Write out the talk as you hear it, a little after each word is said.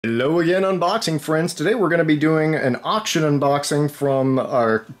Hello again, unboxing friends. Today we're going to be doing an auction unboxing from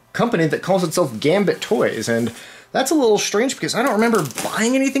our company that calls itself Gambit Toys, and that's a little strange because I don't remember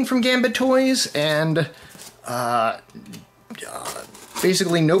buying anything from Gambit Toys, and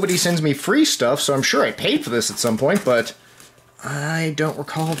basically nobody sends me free stuff, so I'm sure I paid for this at some point, but I don't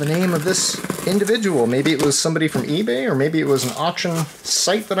recall the name of this individual. Maybe it was somebody from eBay, or maybe it was an auction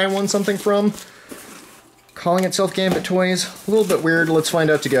site that I won something from. Calling itself Gambit Toys. A little bit weird. Let's find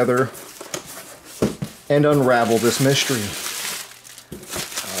out together and unravel this mystery.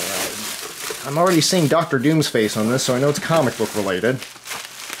 I'm already seeing Dr. Doom's face on this, so I know it's comic book related.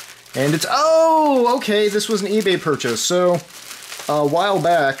 And it's... oh! Okay, this was an eBay purchase. So, a while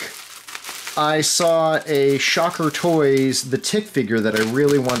back, I saw a Shocker Toys The Tick figure that I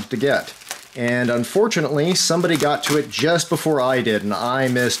really wanted to get. And unfortunately, somebody got to it just before I did, and I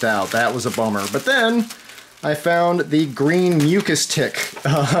missed out. That was a bummer. But then I found the green mucus tick,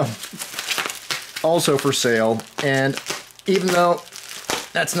 also for sale, and even though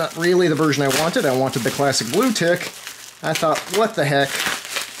that's not really the version I wanted the classic blue tick, I thought, what the heck,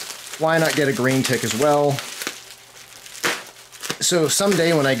 why not get a green tick as well? So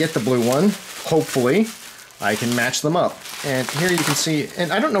someday when I get the blue one, hopefully, I can match them up. And here you can see,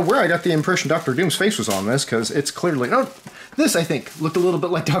 and I don't know where I got the impression Dr. Doom's face was on this, because it's clearly, oh, this I think looked a little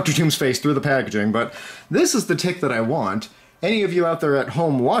bit like Dr. Doom's face through the packaging, but this is the tick that I want. Any of you out there at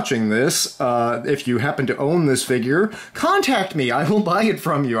home watching this, if you happen to own this figure, contact me, I will buy it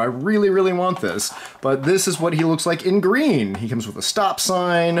from you. I really, really want this. But this is what he looks like in green. He comes with a stop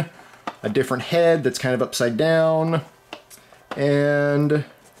sign, a different head that's kind of upside down, and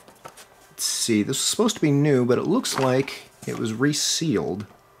let's see, this was supposed to be new, but it looks like it was resealed.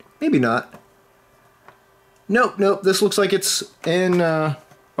 Maybe not. Nope, this looks like it's in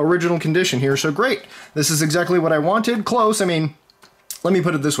original condition here, so great. This is exactly what I wanted. Close, I mean, let me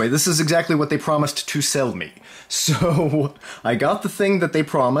put it this way. This is exactly what they promised to sell me. So, I got the thing that they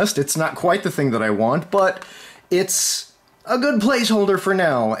promised. It's not quite the thing that I want, but it's a good placeholder for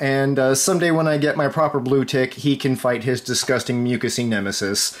now, and someday when I get my proper blue tick, he can fight his disgusting mucusy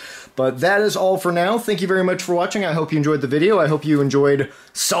nemesis. But that is all for now. Thank you very much for watching. I hope you enjoyed the video. I hope you enjoyed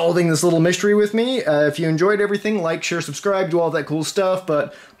solving this little mystery with me. If you enjoyed everything, like, share, subscribe, do all that cool stuff.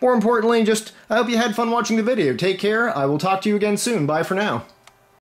 But more importantly, I hope you had fun watching the video. Take care. I will talk to you again soon. Bye for now.